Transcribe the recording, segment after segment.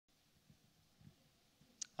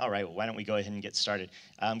All right, well, why don't we go ahead and get started.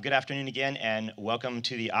 Good afternoon again, and welcome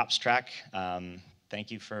to the Ops track. Thank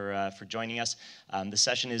you for joining us. The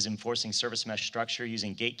session is Enforcing Service Mesh Structure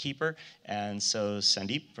using Gatekeeper, and so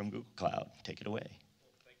Sandeep from Google Cloud, take it away.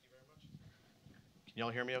 Thank you very much. Can y'all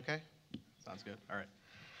hear me okay? Sounds good, all right.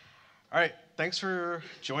 All right, thanks for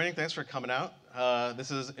joining, thanks for coming out. This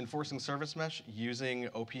is Enforcing Service Mesh using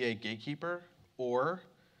OPA Gatekeeper, or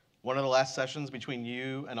one of the last sessions between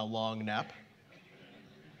you and a long nap.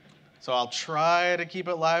 So I'll try to keep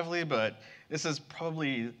it lively, but this is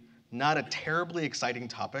probably not a terribly exciting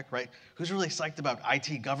topic, right? Who's really psyched about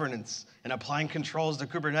IT governance and applying controls to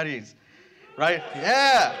Kubernetes, right?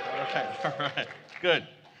 Yeah, okay, all right, good.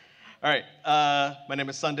 All right, my name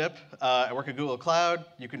is Sandeep. I work at Google Cloud.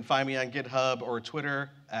 You can find me on GitHub or Twitter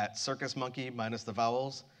at circusmonkey minus the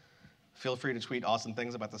vowels. Feel free to tweet awesome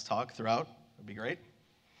things about this talk throughout. That'd be great.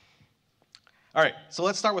 All right, so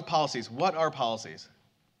let's start with policies. What are policies?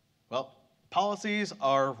 Well, policies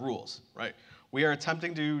are rules, right? We are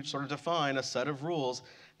attempting to sort of define a set of rules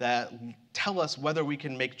that tell us whether we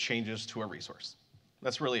can make changes to a resource.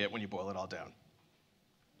 That's really it when you boil it all down.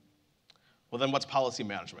 Well, then what's policy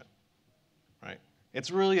management, right? It's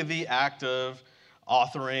really the act of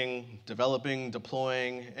authoring, developing,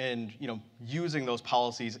 deploying, and using those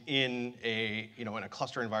policies in a in a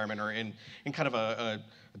cluster environment or in kind of a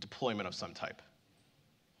deployment of some type.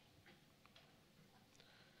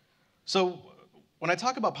 So when I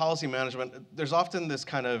talk about policy management, there's often this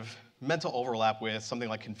kind of mental overlap with something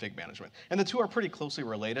like config management. And the two are pretty closely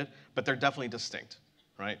related, but they're definitely distinct,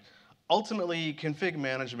 right? Ultimately, config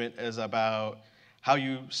management is about how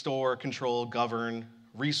you store, control, govern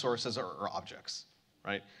resources or objects,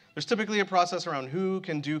 right? There's typically a process around who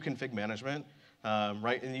can do config management,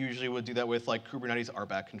 right? And you usually would do that with like Kubernetes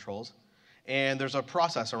RBAC controls. And there's a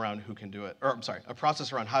process around who can do it, or I'm sorry, a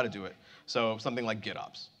process around how to do it. So something like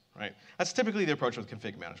GitOps. Right? That's typically the approach with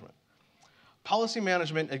config management. Policy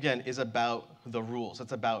management, again, is about the rules.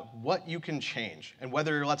 It's about what you can change and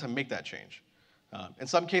whether you're allowed to make that change. In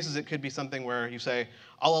some cases, it could be something where you say,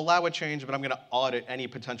 I'll allow a change, but I'm going to audit any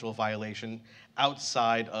potential violation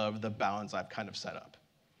outside of the bounds I've kind of set up.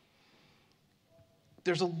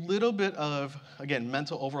 There's a little bit of, again,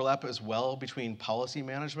 mental overlap as well between policy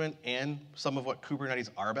management and some of what Kubernetes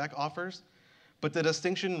RBAC offers. But the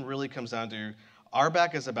distinction really comes down to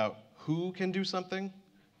RBAC is about who can do something,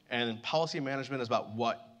 and policy management is about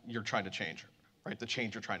what you're trying to change, right? The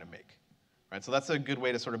change you're trying to make, right? So that's a good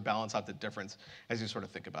way to sort of balance out the difference as you sort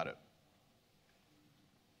of think about it.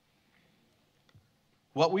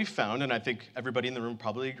 What we've found, and I think everybody in the room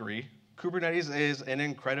probably agree, Kubernetes is an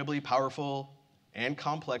incredibly powerful and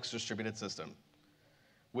complex distributed system,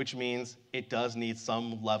 which means it does need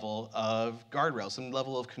some level of guardrails, some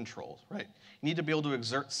level of control, right? You need to be able to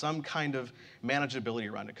exert some kind of manageability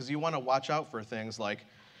around it, because you want to watch out for things like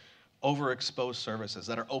overexposed services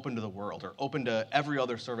that are open to the world or open to every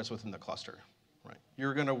other service within the cluster, right?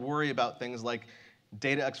 You're going to worry about things like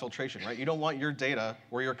data exfiltration, right? You don't want your data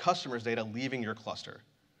or your customer's data leaving your cluster,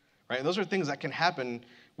 right? And those are things that can happen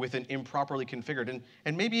with an improperly configured.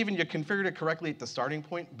 And maybe even you configured it correctly at the starting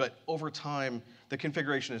point, but over time, the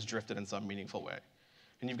configuration is drifted in some meaningful way.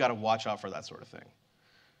 And you've got to watch out for that sort of thing.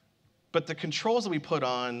 But the controls that we put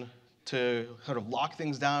on to sort of lock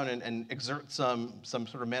things down and exert some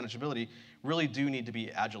sort of manageability really do need to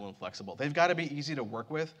be agile and flexible. They've got to be easy to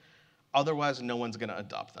work with, otherwise no one's going to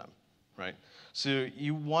adopt them, right? So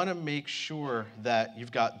you want to make sure that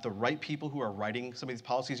you've got the right people who are writing some of these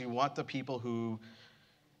policies. You want the people who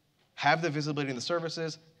have the visibility in the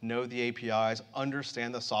services, know the APIs,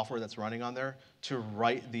 understand the software that's running on there to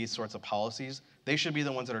write these sorts of policies. They should be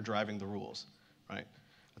the ones that are driving the rules, right?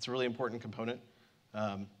 That's a really important component.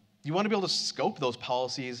 You want to be able to scope those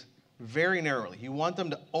policies very narrowly. You want them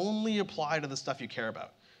to only apply to the stuff you care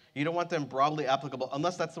about. You don't want them broadly applicable,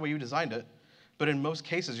 unless that's the way you designed it. But in most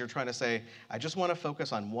cases, you're trying to say, I just want to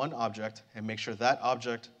focus on one object and make sure that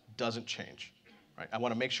object doesn't change. Right? I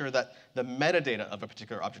want to make sure that the metadata of a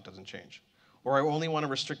particular object doesn't change. Or I only want to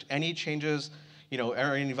restrict any changes, or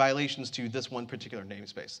any violations to this one particular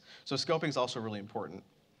namespace. So scoping is also really important,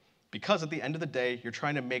 because at the end of the day, you're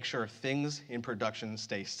trying to make sure things in production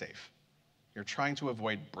stay safe. You're trying to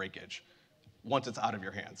avoid breakage once it's out of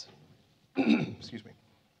your hands. Excuse me.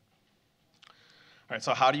 All right,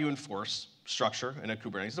 so how do you enforce structure in a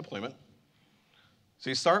Kubernetes deployment? So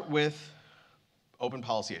you start with Open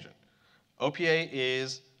Policy Agent. OPA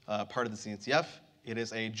is part of the CNCF. It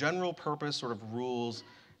is a general purpose sort of rules,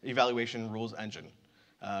 evaluation rules engine.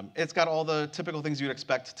 It's got all the typical things you'd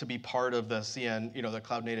expect to be part of the the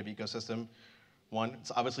cloud native ecosystem. One,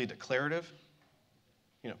 it's obviously declarative.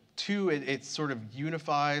 Two, it sort of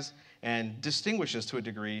unifies and distinguishes to a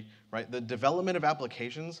degree, right, the development of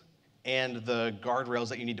applications and the guardrails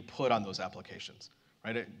that you need to put on those applications,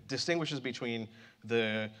 right? It distinguishes between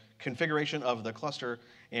the configuration of the cluster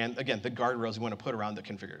and, again, the guardrails you want to put around the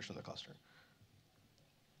configuration of the cluster.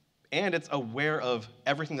 And it's aware of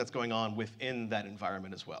everything that's going on within that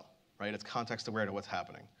environment as well, right? It's context aware to what's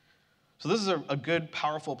happening. So this is a good,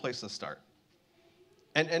 powerful place to start.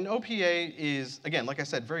 And OPA is, again, like I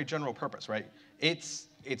said, very general purpose, right? It's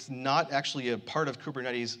not actually a part of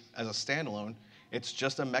Kubernetes as a standalone. It's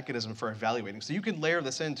just a mechanism for evaluating. So you can layer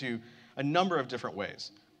this into a number of different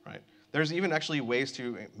ways, right? There's even actually ways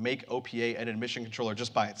to make OPA an admission controller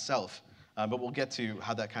just by itself, but we'll get to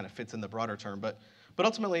how that kind of fits in the broader term. But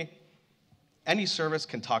ultimately, any service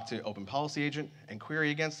can talk to Open Policy Agent and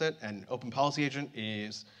query against it, and Open Policy Agent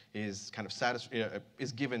is kind of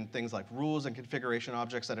is given things like rules and configuration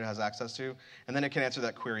objects that it has access to, and then it can answer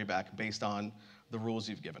that query back based on the rules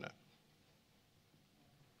you've given it.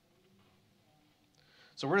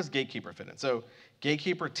 So where does Gatekeeper fit in? So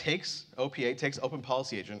Gatekeeper takes OPA, takes Open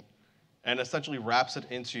Policy Agent, and essentially wraps it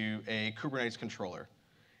into a Kubernetes controller,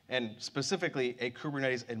 and specifically a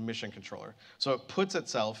Kubernetes admission controller. So it puts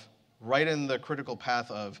itself right in the critical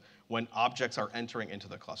path of when objects are entering into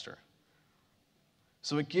the cluster.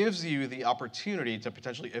 So it gives you the opportunity to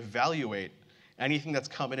potentially evaluate anything that's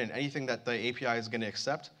coming in, anything that the API is going to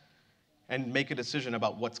accept, and make a decision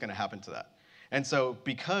about what's going to happen to that. And so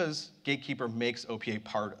because Gatekeeper makes OPA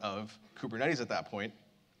part of Kubernetes at that point,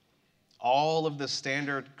 all of the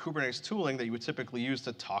standard Kubernetes tooling that you would typically use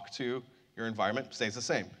to talk to your environment stays the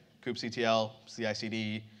same. kubectl,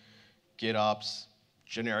 CI/CD, GitOps,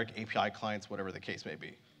 generic API clients, whatever the case may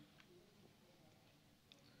be.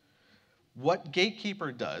 What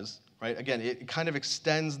Gatekeeper does, right, again, it kind of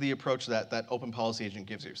extends the approach that Open Policy Agent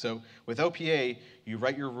gives you. So with OPA, you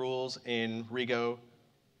write your rules in Rego,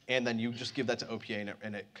 and then you just give that to OPA,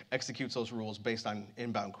 and it executes those rules based on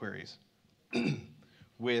inbound queries.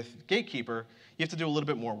 With Gatekeeper, you have to do a little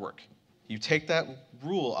bit more work. You take that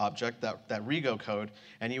rule object, that Rego code,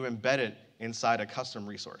 and you embed it inside a custom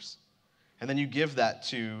resource. And then you give that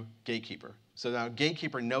to Gatekeeper. So now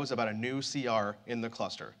Gatekeeper knows about a new CR in the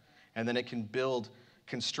cluster, and then it can build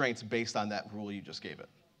constraints based on that rule you just gave it.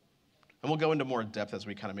 And we'll go into more depth as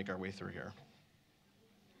we kind of make our way through here.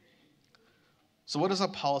 So what does a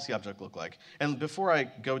policy object look like? And before I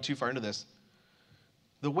go too far into this,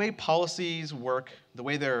 the way policies work, the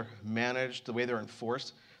way they're managed, the way they're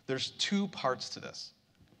enforced, there's two parts to this.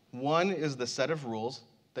 One is the set of rules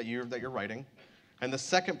that you're writing, and the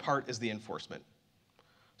second part is the enforcement.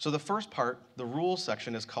 So the first part, the rules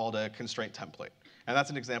section, is called a constraint template. And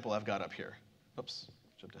that's an example I've got up here. Oops,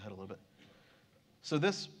 jumped ahead a little bit. So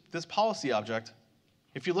this policy object,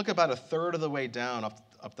 if you look about a third of the way down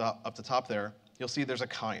up the top there, you'll see there's a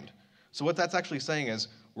kind. So what that's actually saying is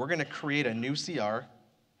we're going to create a new CR,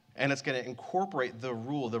 and it's going to incorporate the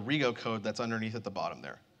rule, the Rego code that's underneath at the bottom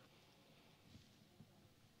there.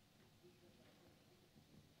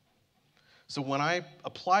 So when I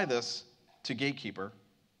apply this to Gatekeeper,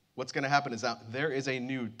 what's going to happen is that there is a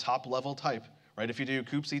new top-level type. Right? If you do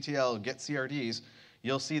kubectl get CRDs,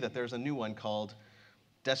 you'll see that there's a new one called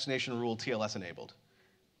destination rule TLS enabled.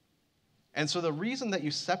 And so the reason that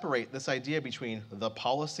you separate this idea between the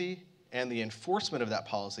policy and the enforcement of that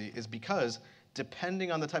policy is because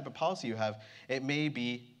depending on the type of policy you have, it may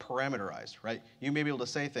be parameterized, right? You may be able to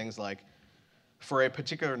say things like, for a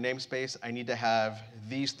particular namespace, I need to have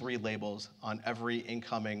these 3 labels on every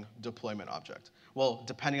incoming deployment object. Well,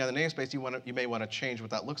 depending on the namespace, you may want to change what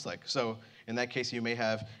that looks like. So in that case, you may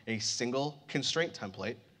have a single constraint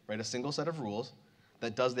template, right, a single set of rules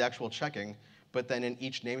that does the actual checking, but then in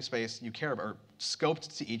each namespace you care about, or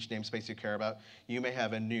scoped to each namespace you care about, you may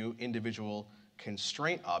have a new individual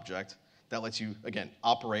constraint object that lets you, again,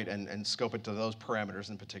 operate and scope it to those parameters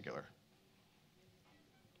in particular.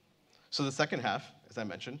 So the second half, as I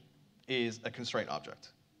mentioned, is a constraint object.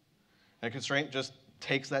 And a constraint just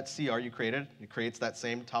takes that CR you created, it creates that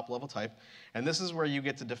same top-level type, and this is where you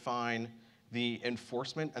get to define the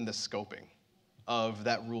enforcement and the scoping of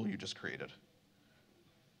that rule you just created.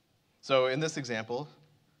 So in this example,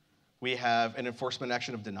 we have an enforcement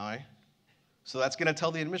action of deny. So that's going to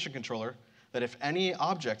tell the admission controller that if any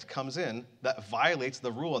object comes in that violates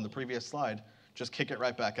the rule on the previous slide, just kick it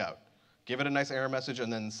right back out. Give it a nice error message,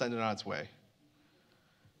 and then send it on its way.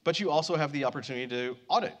 But you also have the opportunity to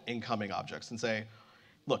audit incoming objects and say,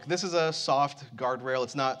 look, this is a soft guardrail.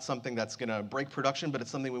 It's not something that's going to break production, but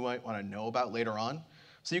it's something we might want to know about later on.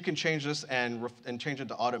 So you can change this and change it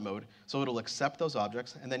to audit mode, so it'll accept those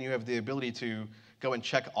objects, and then you have the ability to go and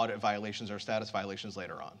check audit violations or status violations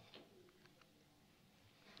later on.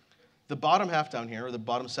 The bottom half down here, or the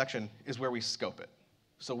bottom section, is where we scope it.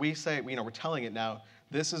 So we say, we're telling it now,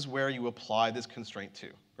 this is where you apply this constraint to,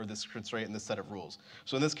 or this constraint in this set of rules.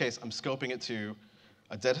 So in this case, I'm scoping it to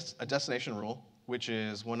a destination rule, which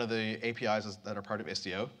is one of the APIs that are part of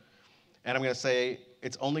Istio. And I'm going to say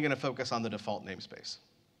it's only going to focus on the default namespace.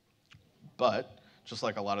 But just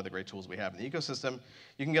like a lot of the great tools we have in the ecosystem,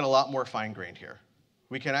 you can get a lot more fine-grained here.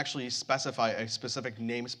 We can actually specify a specific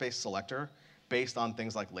namespace selector based on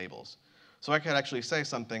things like labels. So I could actually say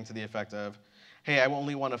something to the effect of, hey, I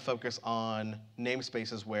only want to focus on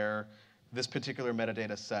namespaces where this particular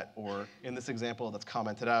metadata set, or in this example that's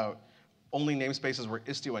commented out, only namespaces where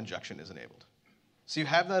Istio injection is enabled. So you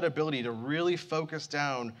have that ability to really focus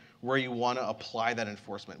down where you want to apply that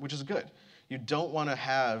enforcement, which is good. You don't want to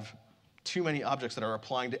have too many objects that are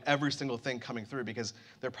applying to every single thing coming through, because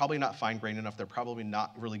they're probably not fine-grained enough. They're probably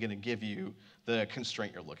not really going to give you the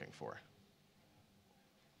constraint you're looking for.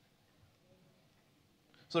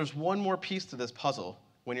 So there's one more piece to this puzzle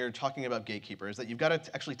when you're talking about Gatekeeper, is that you've got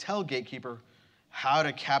to actually tell Gatekeeper how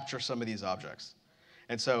to capture some of these objects.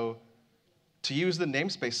 And so to use the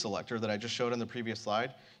namespace selector that I just showed on the previous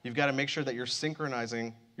slide, you've got to make sure that you're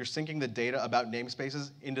syncing the data about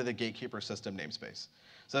namespaces into the Gatekeeper system namespace.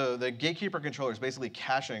 So the Gatekeeper controller is basically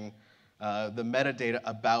caching the metadata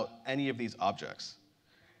about any of these objects.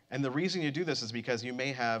 And the reason you do this is because you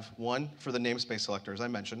may have one for the namespace selector, as I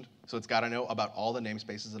mentioned. So it's got to know about all the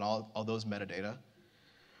namespaces and all those metadata.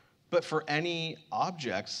 But for any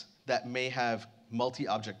objects that may have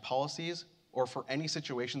multi-object policies, or for any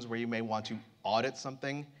situations where you may want to audit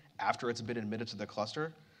something after it's been admitted to the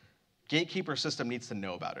cluster, Gatekeeper system needs to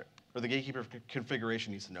know about it, or the Gatekeeper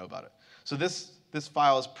configuration needs to know about it. So this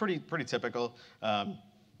file is pretty typical.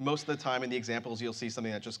 Most of the time in the examples, you'll see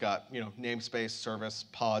something that just got namespace, service,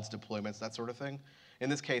 pods, deployments, that sort of thing. In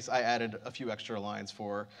this case, I added a few extra lines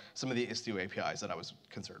for some of the Istio APIs that I was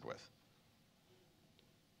concerned with.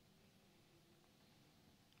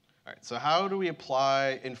 All right, so how do we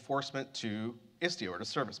apply enforcement to Istio, or to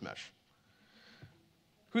service mesh?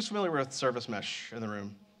 Who's familiar with service mesh in the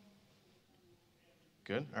room?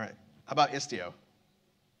 Good, all right. How about Istio?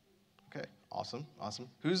 Okay, awesome.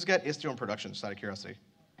 Who's got Istio in production, just out of curiosity?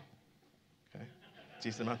 Okay,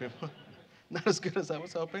 decent amount of people. Not as good as I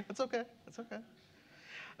was hoping. It's okay, it's okay.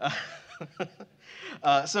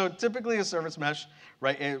 So typically a service mesh,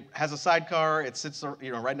 right, it has a sidecar, it sits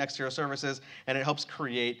right next to your services, and it helps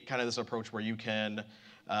create kind of this approach where you can,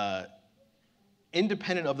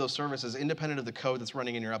 independent of those services, independent of the code that's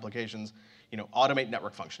running in your applications, automate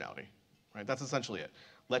network functionality. Right? That's essentially it.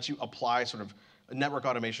 Lets you apply sort of network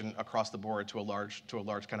automation across the board to a large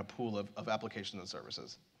kind of pool of applications and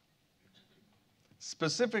services.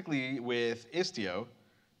 Specifically with Istio,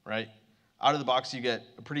 right? Out of the box, you get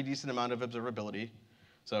a pretty decent amount of observability.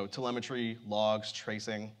 So telemetry, logs,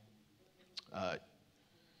 tracing.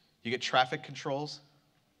 You get traffic controls,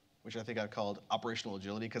 which I think I called operational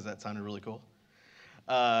agility because that sounded really cool.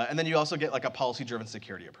 And then you also get like a policy-driven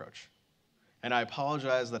security approach. And I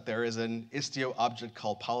apologize that there is an Istio object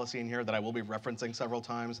called policy in here that I will be referencing several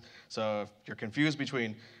times. So if you're confused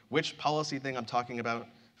between which policy thing I'm talking about,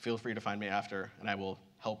 feel free to find me after, and I will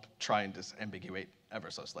help try and disambiguate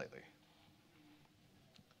ever so slightly.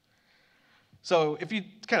 So if you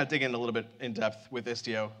kind of dig in a little bit in depth with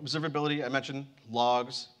Istio, observability, I mentioned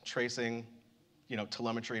logs, tracing,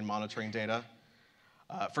 telemetry and monitoring data.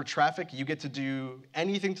 For traffic, you get to do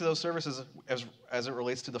anything to those services as it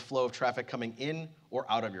relates to the flow of traffic coming in or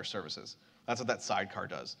out of your services. That's what that sidecar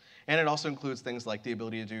does. And it also includes things like the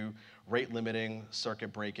ability to do rate limiting,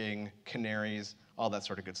 circuit breaking, canaries, all that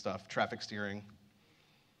sort of good stuff, traffic steering.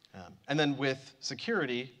 And then with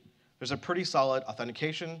security, there's a pretty solid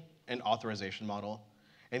authentication and authorization model.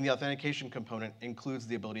 And the authentication component includes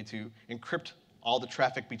the ability to encrypt all the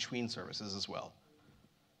traffic between services as well.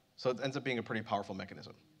 So it ends up being a pretty powerful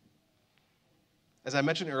mechanism. As I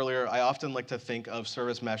mentioned earlier, I often like to think of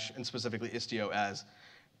service mesh, and specifically Istio, as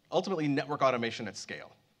ultimately network automation at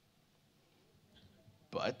scale.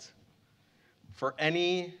 But for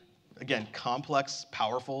any, again, complex,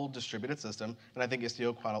 powerful distributed system, and I think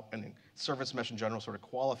Istio and service mesh in general sort of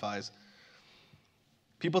qualifies,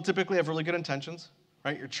 people typically have really good intentions,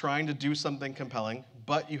 right? You're trying to do something compelling,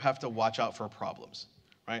 but you have to watch out for problems,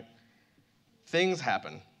 right? Things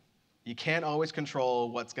happen. You can't always control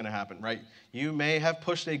what's going to happen, right? You may have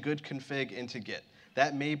pushed a good config into Git.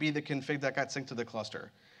 That may be the config that got synced to the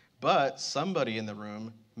cluster. But somebody in the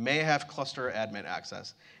room may have cluster admin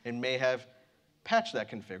access and may have patch that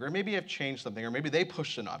config, or maybe have changed something, or maybe they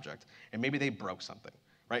pushed an object, and maybe they broke something,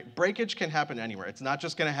 right? Breakage can happen anywhere. It's not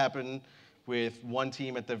just going to happen with one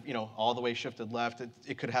team at the, all the way shifted left.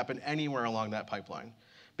 It could happen anywhere along that pipeline,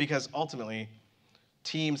 because ultimately,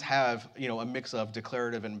 teams have, a mix of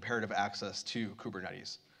declarative and imperative access to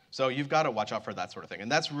Kubernetes. So you've got to watch out for that sort of thing,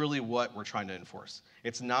 and that's really what we're trying to enforce.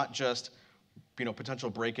 It's not just, potential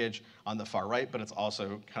breakage on the far right, but it's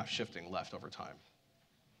also kind of shifting left over time.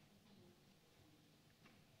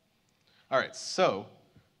 All right, so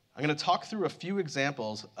I'm going to talk through a few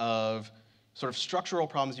examples of sort of structural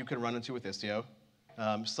problems you can run into with Istio.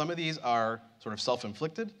 Some of these are sort of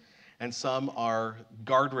self-inflicted, and some are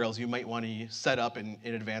guardrails you might want to set up in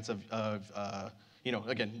advance of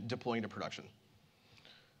again, deploying to production.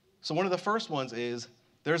 So one of the first ones is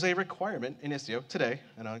there's a requirement in Istio today,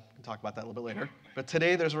 and I can talk about that a little bit later, but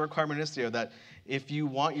today there's a requirement in Istio that if you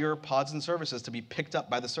want your pods and services to be picked up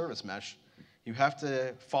by the service mesh, you have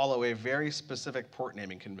to follow a very specific port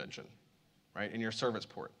naming convention, right, in your service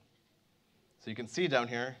port. So you can see down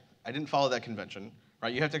here, I didn't follow that convention,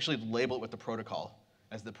 right? You have to actually label it with the protocol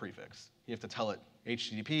as the prefix. You have to tell it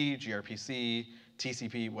HTTP, gRPC,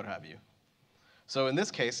 TCP, what have you. So in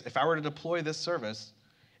this case, if I were to deploy this service,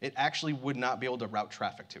 it actually would not be able to route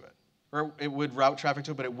traffic to it. Or it would route traffic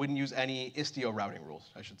to it, but it wouldn't use any Istio routing rules,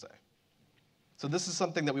 I should say. So this is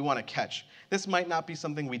something that we want to catch. This might not be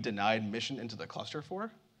something we deny admission into the cluster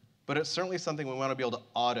for, but it's certainly something we want to be able to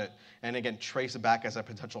audit and, again, trace back as a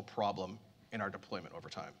potential problem in our deployment over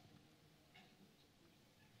time.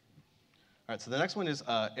 All right, so the next one is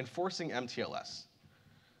enforcing MTLS.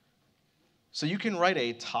 So you can write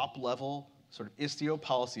a top-level sort of Istio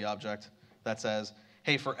policy object that says,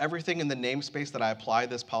 hey, for everything in the namespace that I apply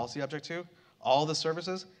this policy object to, all the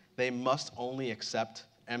services, they must only accept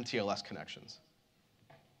MTLS connections.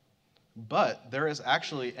 But there is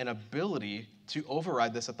actually an ability to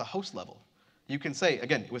override this at the host level. You can say,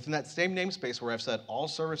 again, within that same namespace where I've said all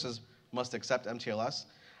services must accept MTLS,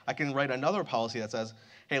 I can write another policy that says,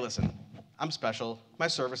 hey, listen, I'm special, my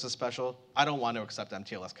service is special, I don't want to accept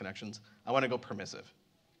MTLS connections, I want to go permissive.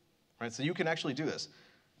 Right? So you can actually do this.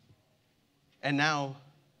 And now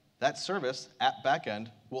that service at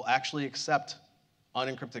backend will actually accept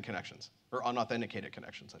unencrypted connections, or unauthenticated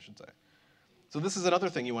connections, I should say. So this is another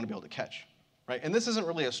thing you want to be able to catch, right? And this isn't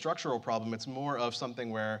really a structural problem. It's more of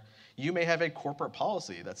something where you may have a corporate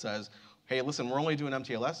policy that says, hey, listen, we're only doing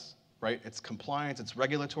MTLS, right? It's compliance, it's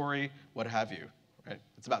regulatory, what have you, right?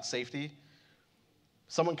 It's about safety.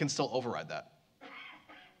 Someone can still override that.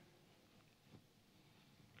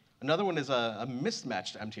 Another one is a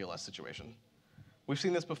mismatched MTLS situation. We've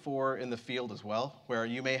seen this before in the field as well, where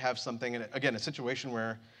you may have something, again, a situation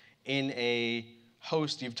where in a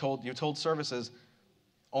host you've told services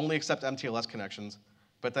only accept MTLS connections,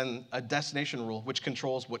 but then a destination rule, which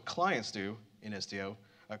controls what clients do in Istio,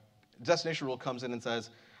 a destination rule comes in and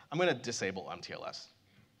says, I'm going to disable MTLS.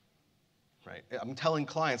 Right? I'm telling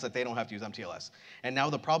clients that they don't have to use MTLS. And now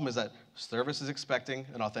the problem is that service is expecting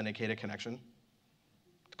an authenticated connection.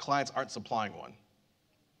 Clients aren't supplying one.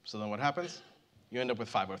 So then what happens? You end up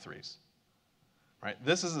with 503s. Right?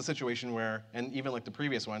 This is a situation where, and even like the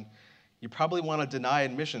previous one, you probably want to deny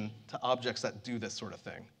admission to objects that do this sort of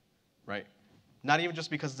thing. Right? Not even just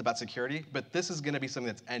because it's about security, but this is going to be something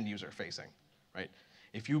that's end user facing. Right?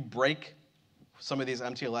 If you break some of these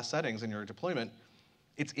MTLS settings in your deployment,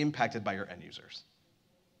 it's impacted by your end users.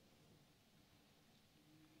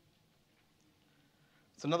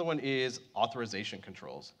 So another one is authorization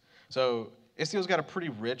controls. So Istio's got a pretty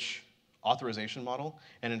rich authorization model,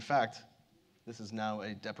 and in fact, this is now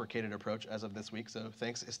a deprecated approach as of this week, so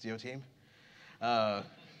thanks, Istio team.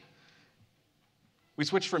 We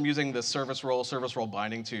switched from using the service role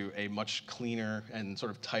binding to a much cleaner and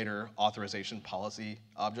sort of tighter authorization policy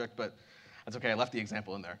object, but that's okay, I left the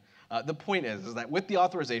example in there. The point is that with the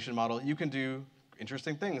authorization model, you can do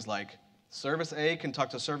interesting things like service A can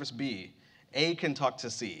talk to service B, A can talk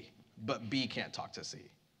to C, but B can't talk to C.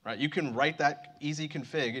 Right? You can write that easy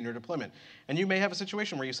config in your deployment. And you may have a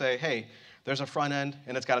situation where you say, hey, there's a front end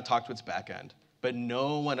and it's got to talk to its back end, but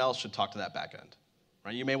no one else should talk to that back end.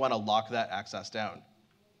 Right? You may want to lock that access down.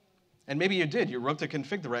 And maybe you did. You wrote the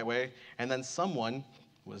config the right way, and then someone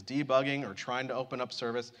was debugging or trying to open up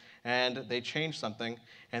service, and they changed something,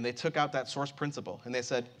 and they took out that source principle, and they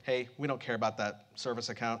said, hey, we don't care about that service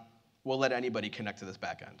account. We'll let anybody connect to this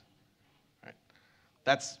back end. Right?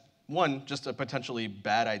 That's, one, just a potentially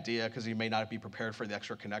bad idea because you may not be prepared for the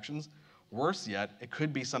extra connections. Worse yet, it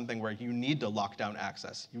could be something where you need to lock down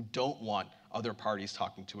access. You don't want other parties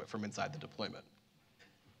talking to it from inside the deployment.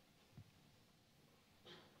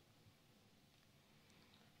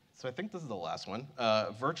 So I think this is the last one.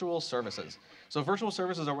 Virtual services. So virtual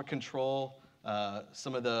services are what control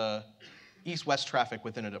some of the east-west traffic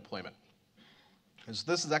within a deployment. So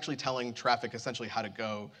this is actually telling traffic essentially how to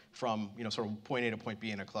go from sort of point A to point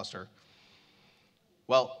B in a cluster.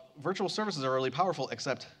 Well, virtual services are really powerful,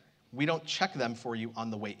 except we don't check them for you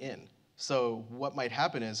on the way in. So what might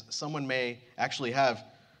happen is someone may actually have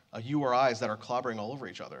URIs that are clobbering all over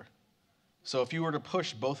each other. So if you were to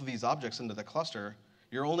push both of these objects into the cluster,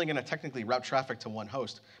 you're only going to technically route traffic to one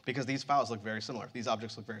host because these files look very similar. These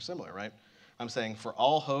objects look very similar, right? I'm saying for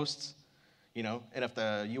all hosts, and if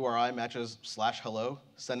the URI matches /hello,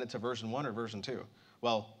 send it to version 1 or version 2.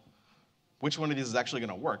 Well, which one of these is actually going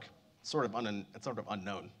to work? It's sort of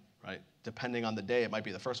unknown, right? Depending on the day, it might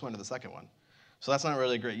be the first one or the second one. So that's not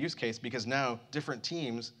really a great use case because now different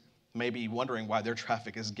teams may be wondering why their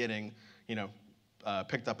traffic is getting,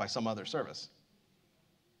 picked up by some other service.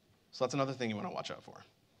 So that's another thing you want to watch out for.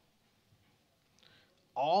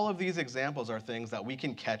 All of these examples are things that we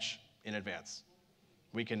can catch in advance.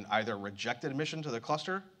 We can either reject admission to the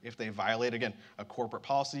cluster if they violate, again, a corporate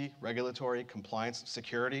policy, regulatory, compliance,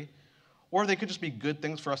 security, or they could just be good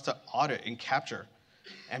things for us to audit and capture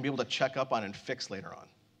and be able to check up on and fix later on.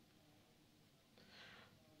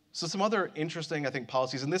 So some other interesting, I think,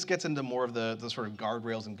 policies, and this gets into more of the sort of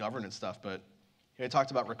guardrails and governance stuff, but I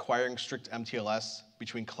talked about requiring strict MTLS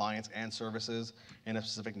between clients and services in a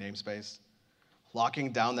specific namespace,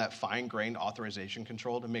 locking down that fine-grained authorization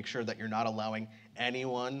control to make sure that you're not allowing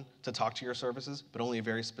anyone to talk to your services, but only a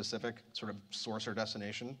very specific sort of source or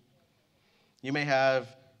destination. You may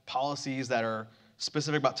have policies that are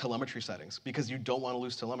specific about telemetry settings because you don't want to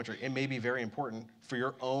lose telemetry. It may be very important for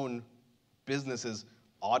your own business's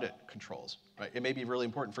audit controls, right? It may be really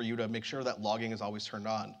important for you to make sure that logging is always turned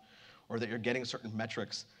on or that you're getting certain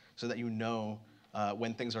metrics so that you know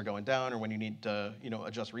when things are going down or when you need to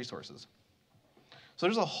adjust resources. So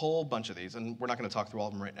there's a whole bunch of these, and we're not going to talk through all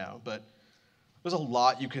of them right now, but there's a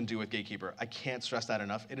lot you can do with Gatekeeper. I can't stress that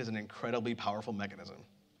enough. It is an incredibly powerful mechanism,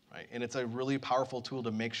 right? And it's a really powerful tool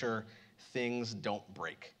to make sure things don't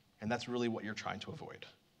break, and that's really what you're trying to avoid.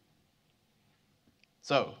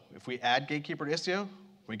 So if we add Gatekeeper to Istio,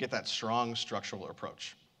 we get that strong structural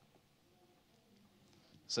approach.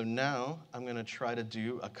 So now I'm going to try to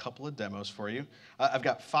do a couple of demos for you. I've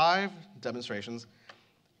got 5 demonstrations.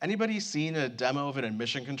 Anybody seen a demo of an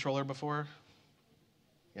admission controller before?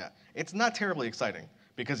 Yeah, it's not terribly exciting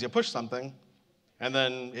because you push something and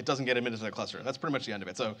then it doesn't get admitted to the cluster. That's pretty much the end of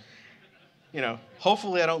it. So,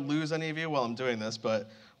 hopefully I don't lose any of you while I'm doing this, but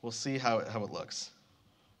we'll see how it looks.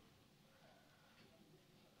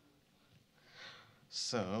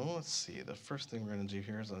 So let's see, the first thing we're going to do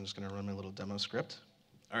here is I'm just going to run my little demo script.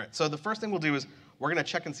 All right, so the first thing we'll do is we're going to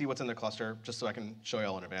check and see what's in the cluster just so I can show you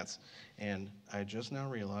all in advance. And I just now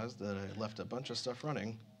realized that I left a bunch of stuff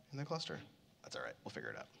running in the cluster. That's all right, we'll figure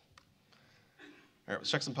it out. All right, let's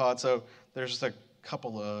check some pods. So there's just a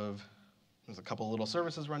couple of little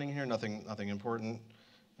services running here, nothing important.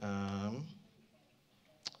 I'll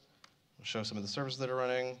show some of the services that are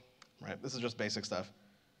running. Right, this is just basic stuff.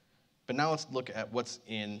 But now let's look at what's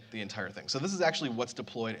in the entire thing. So this is actually what's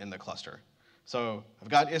deployed in the cluster. So I've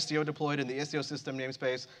got Istio deployed in the Istio system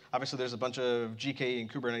namespace. Obviously, there's a bunch of GKE and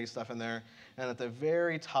Kubernetes stuff in there. And at the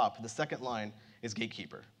very top, the second line is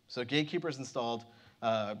Gatekeeper. So Gatekeeper is installed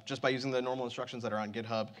just by using the normal instructions that are on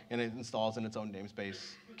GitHub, and it installs in its own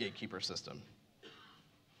namespace Gatekeeper system.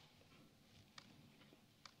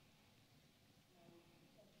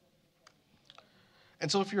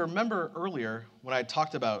 And so if you remember earlier, when I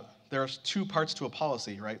talked about there's 2 parts to a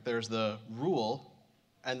policy, right? There's the rule,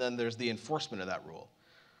 and then there's the enforcement of that rule.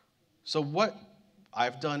 So what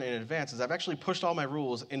I've done in advance is I've actually pushed all my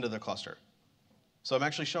rules into the cluster. So I'm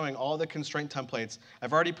actually showing all the constraint templates.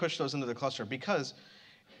 I've already pushed those into the cluster because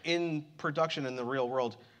in production in the real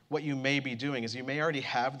world, what you may be doing is you may already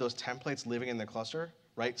have those templates living in the cluster,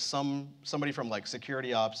 right? Somebody from like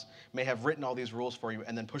security ops may have written all these rules for you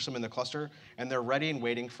and then push them in the cluster, and they're ready and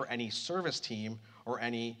waiting for any service team or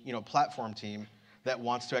any platform team that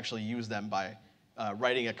wants to actually use them by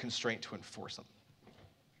writing a constraint to enforce them.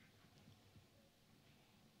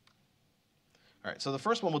 All right, so the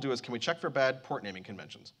first one we'll do is, can we check for bad port naming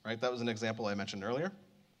conventions, right? That was an example I mentioned earlier.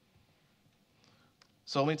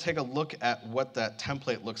 So let me take a look at what that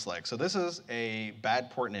template looks like. So this is a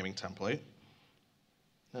bad port naming template.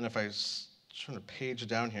 And if I turn the page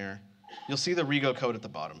down here, you'll see the Rego code at the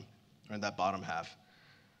bottom, or in that bottom half.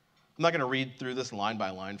 I'm not going to read through this line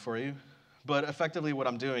by line for you, but effectively what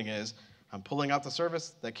I'm doing is I'm pulling out the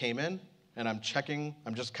service that came in, and I'm checking,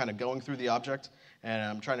 I'm just kind of going through the object, and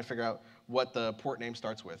I'm trying to figure out what the port name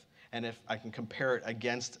starts with. and if I can compare it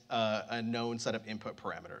against a known set of input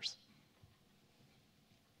parameters.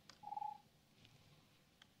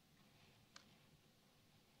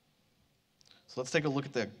 So let's take a look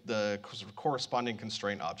at the corresponding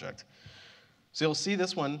constraint object. So you'll see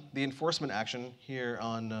this one, the enforcement action here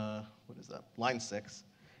on, what is that, line 6,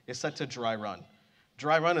 is set to dry run.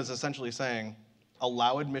 Dry run is essentially saying,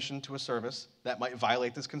 allow admission to a service that might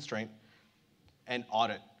violate this constraint and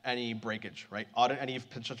audit any breakage, right? Audit any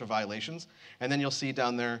potential violations. And then you'll see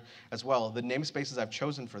down there as well, the namespaces I've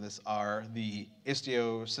chosen for this are the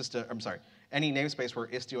Istio system, any namespace where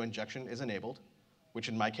Istio injection is enabled, which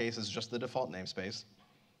in my case is just the default namespace.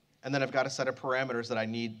 And then I've got a set of parameters that I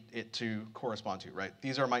need it to correspond to, right?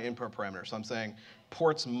 These are my input parameters. So I'm saying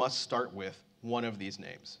ports must start with one of these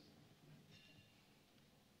names.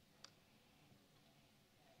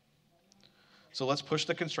 So let's push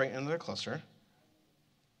the constraint into the cluster.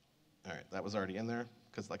 All right, that was already in there,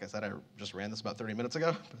 because like I said, I just ran this about 30 minutes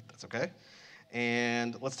ago, but that's okay.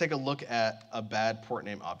 And let's take a look at a bad port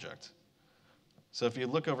name object. So if you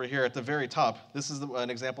look over here at the very top, this is an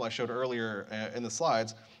example I showed earlier in the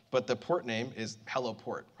slides, but the port name is hello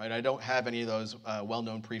port, right? I don't have any of those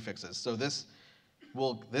well-known prefixes. So this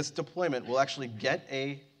deployment will actually get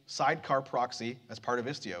a sidecar proxy as part of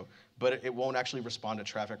Istio, but it won't actually respond to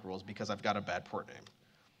traffic rules because I've got a bad port name.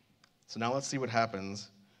 So now let's see what happens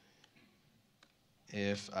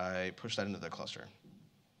if I push that into the cluster.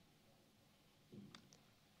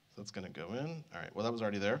 So it's going to go in. All right, well, that was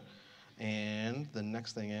already there. And the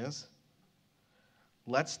next thing is,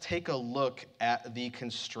 let's take a look at the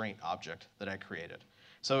constraint object that I created.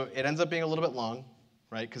 So it ends up being a little bit long,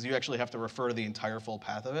 right? Because you actually have to refer to the entire full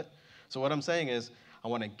path of it. So what I'm saying is, I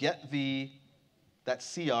want to get that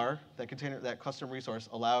CR, that custom resource,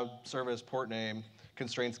 allow service port name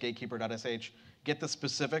constraints gatekeeper.sh, get the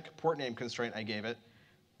specific port name constraint I gave it,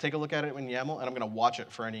 take a look at it in YAML, and I'm going to watch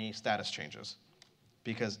it for any status changes.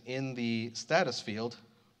 Because in the status field,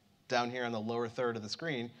 down here on the lower third of the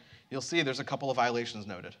screen, you'll see there's a couple of violations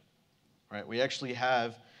noted. Right? We actually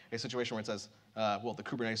have a situation where it says, well, the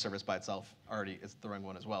Kubernetes service by itself already is the wrong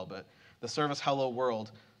one as well, but the service hello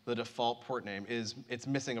world, the default port name, it's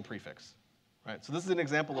missing a prefix. Right? So this is an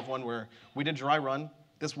example of one where we did dry run.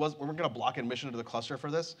 We weren't going to block admission to the cluster for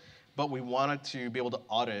this, but we wanted to be able to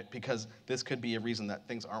audit it because this could be a reason that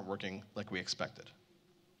things aren't working like we expected.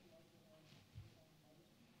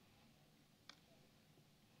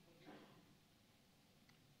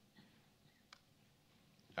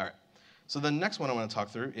 All right, so the next one I want to talk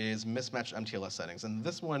through is mismatched MTLS settings. And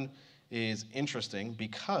this one is interesting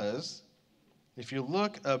because if you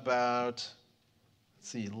look about, let's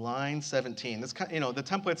see, line 17, this, the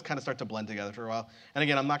templates kind of start to blend together for a while. And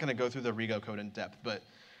again, I'm not going to go through the Rego code in depth, but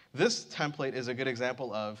this template is a good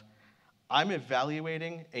example of I'm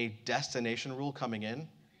evaluating a destination rule coming in,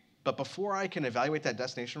 but before I can evaluate that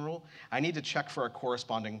destination rule, I need to check for a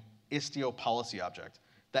corresponding Istio policy object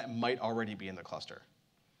that might already be in the cluster.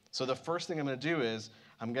 So the first thing I'm going to do is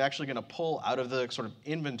I'm actually going to pull out of the sort of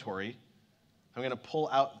inventory, I'm going to pull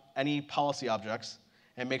out any policy objects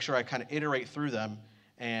and make sure I kind of iterate through them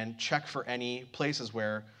and check for any places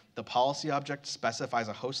where the policy object specifies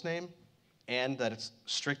a host name and that it's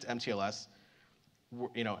strict MTLS,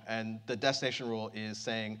 and the destination rule is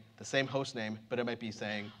saying the same host name, but it might be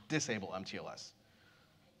saying disable MTLS.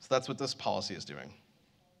 So that's what this policy is doing.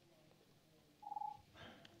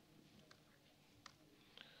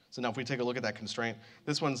 So now if we take a look at that constraint,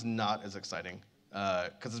 this one's not as exciting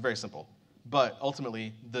because it's very simple. But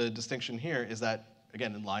ultimately, the distinction here is that,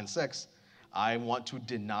 again, in line 6, I want to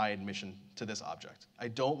deny admission to this object. I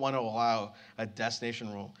don't want to allow a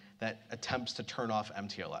destination rule that attempts to turn off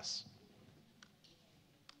MTLS.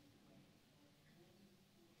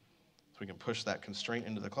 So we can push that constraint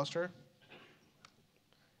into the cluster.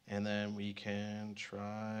 And then we can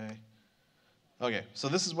try. OK, so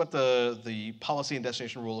this is what the policy and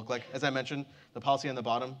destination rule look like. As I mentioned, the policy on the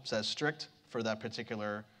bottom says strict for that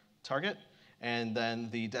particular target. And then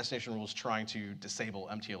the destination rule is trying to disable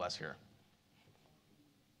MTLS here.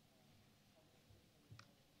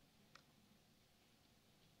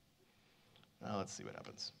 Now let's see what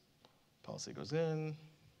happens. Policy goes in.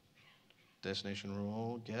 Destination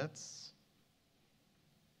rule gets.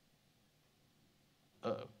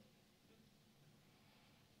 Uh-oh.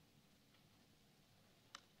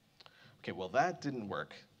 OK, well, that didn't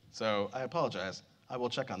work. So I apologize. I will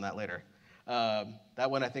check on that later. That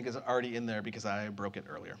one I think is already in there because I broke it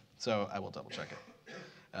earlier. So I will double check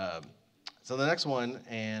it. So the next one,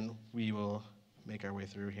 and we will make our way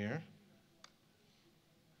through here.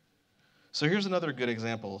 So here's another good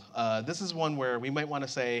example. This is one where we might want to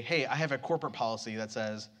say, hey, I have a corporate policy that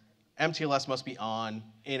says MTLS must be on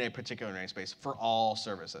in a particular namespace for all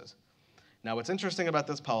services. Now, what's interesting about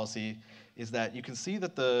this policy is that you can see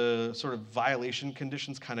that the sort of violation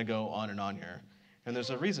conditions kind of go on and on here. And there's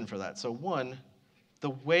a reason for that. So one, the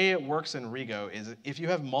way it works in Rego is if you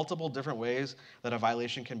have multiple different ways that a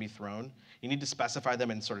violation can be thrown, you need to specify them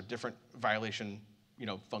in sort of different violation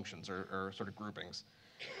functions or sort of groupings.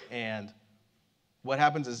 And what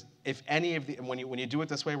happens is if any of the, when you do it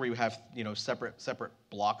this way where you have separate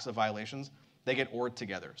blocks of violations, they get ORed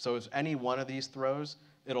together. So if any one of these throws,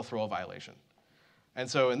 it'll throw a violation. And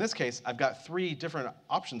so in this case, I've got 3 different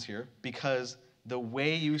options here because the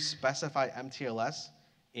way you specify MTLS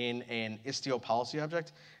in an Istio policy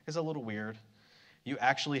object is a little weird. You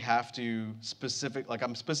actually have to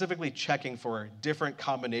I'm specifically checking for different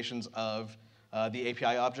combinations of the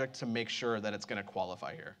API object to make sure that it's going to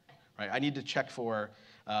qualify here. Right? I need to check for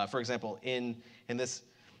example, in this,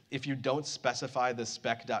 if you don't specify the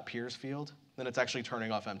spec.peers field, then it's actually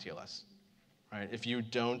turning off MTLS. Right? If you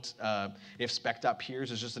don't, if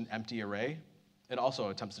spec.peers is just an empty array, it also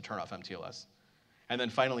attempts to turn off MTLS. And then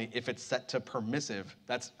finally, if it's set to permissive,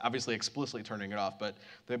 that's obviously explicitly turning it off, but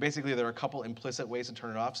basically there are a couple implicit ways to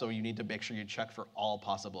turn it off, so you need to make sure you check for all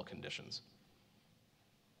possible conditions.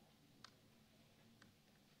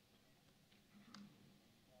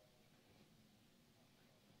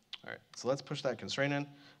 All right, so let's push that constraint in.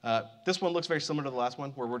 This one looks very similar to the last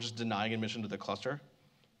one, where we're just denying admission to the cluster.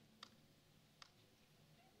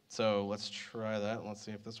 So let's try that. Let's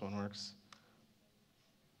see if this one works.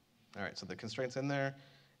 All right, so the constraint's in there,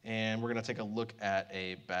 and we're going to take a look at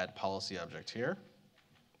a bad policy object here.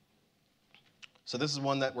 So this is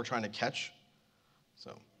one that we're trying to catch.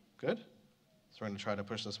 So good. So we're going to try to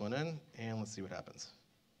push this one in, and let's see what happens.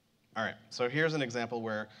 All right, so here's an example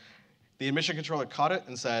where the admission controller caught it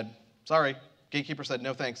and said, sorry, Gatekeeper said,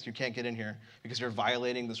 no thanks, you can't get in here because you're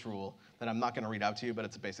violating this rule that I'm not going to read out to you, but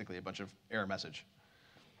it's basically a bunch of error message.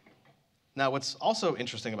 Now, what's also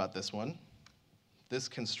interesting about this one, this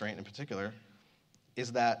constraint in particular,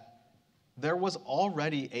 is that there was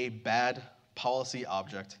already a bad policy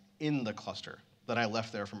object in the cluster that I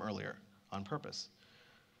left there from earlier on purpose.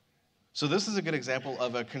 So this is a good example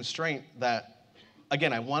of a constraint that,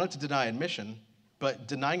 again, I wanted to deny admission, but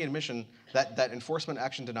denying admission, that enforcement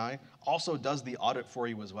action deny also does the audit for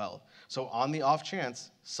you as well. So on the off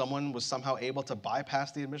chance someone was somehow able to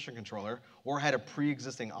bypass the admission controller or had a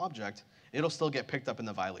pre-existing object, it'll still get picked up in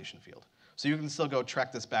the violation field. So you can still go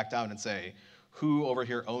track this back down and say, who over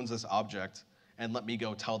here owns this object, and let me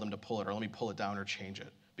go tell them to pull it, or let me pull it down or change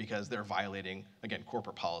it, because they're violating, again,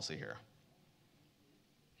 corporate policy here.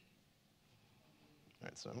 All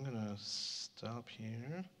right, so I'm going to stop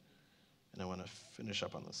here, and I want to finish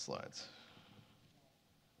up on the slides.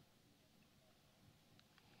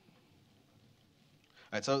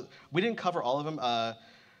 All right, so we didn't cover all of them.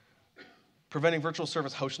 Preventing virtual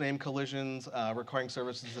service hostname collisions, requiring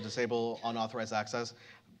services to disable unauthorized access.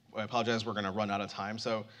 I apologize, we're going to run out of time.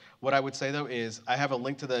 So what I would say, though, is I have a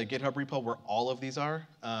link to the GitHub repo where all of these are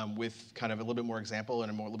with kind of a little bit more example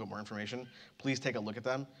and a little bit more information. Please take a look at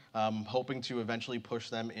them. I'm hoping to eventually push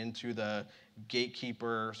them into the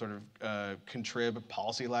Gatekeeper sort of contrib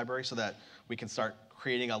policy library so that we can start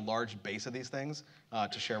creating a large base of these things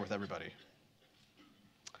to share with everybody.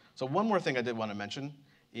 So one more thing I did want to mention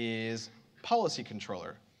is policy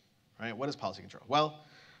controller, right? What is policy controller? Well,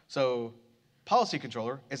 so policy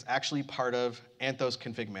controller is actually part of Anthos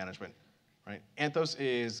config management, right? Anthos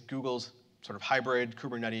is Google's sort of hybrid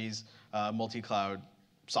Kubernetes multi-cloud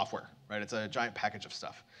software, right? It's a giant package of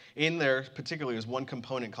stuff. In there, particularly, is one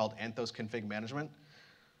component called Anthos config management.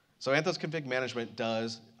 So Anthos config management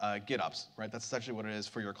does GitOps, right? That's essentially what it is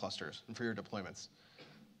for your clusters and for your deployments.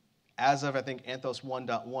 As of, I think, Anthos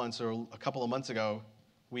 1.1, so a couple of months ago,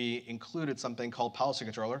 we included something called policy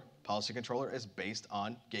controller. Policy controller is based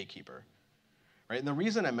on Gatekeeper, right? And the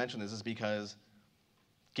reason I mention this is because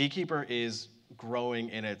Gatekeeper is growing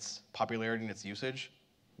in its popularity and its usage.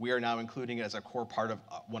 We are now including it as a core part of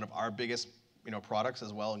one of our biggest products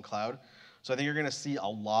as well in cloud. So I think you're going to see a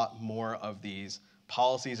lot more of these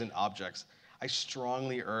policies and objects. I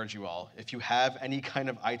strongly urge you all, if you have any kind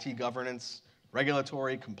of IT governance,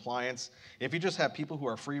 regulatory, compliance, if you just have people who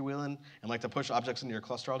are freewheeling and like to push objects into your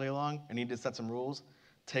cluster all day long and need to set some rules,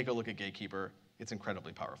 take a look at Gatekeeper. It's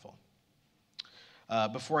incredibly powerful.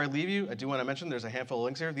 Before I leave you, I do want to mention there's a handful of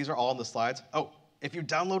links here. These are all on the slides. Oh, if you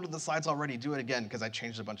downloaded the slides already, do it again, because I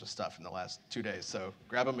changed a bunch of stuff in the last 2 days. So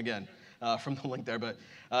grab them again from the link there. But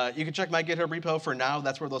you can check my GitHub repo. For now,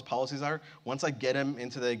 that's where those policies are. Once I get them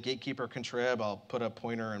into the Gatekeeper contrib, I'll put a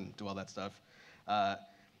pointer and do all that stuff.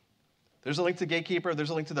 There's a link to Gatekeeper.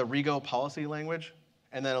 There's a link to the Rego policy language.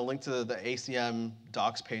 and then a link to the ACM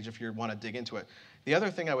docs page if you want to dig into it. The other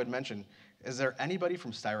thing I would mention, is there anybody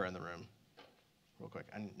from Styra in the room? Real quick,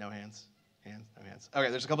 no hands? Hands, no hands. Okay,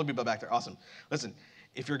 there's a couple of people back there, awesome. Listen,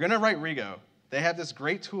 if you're gonna write Rego, they have this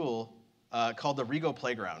great tool called the Rego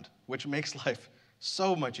Playground, which makes life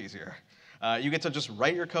so much easier. You get to just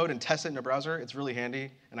write your code and test it in a browser. It's really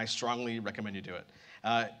handy, and I strongly recommend you do it.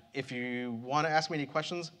 If you want to ask me any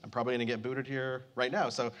questions, I'm probably going to get booted here right now.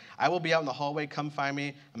 So I will be out in the hallway. Come find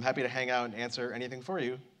me. I'm happy to hang out and answer anything for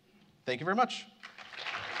you. Thank you very much.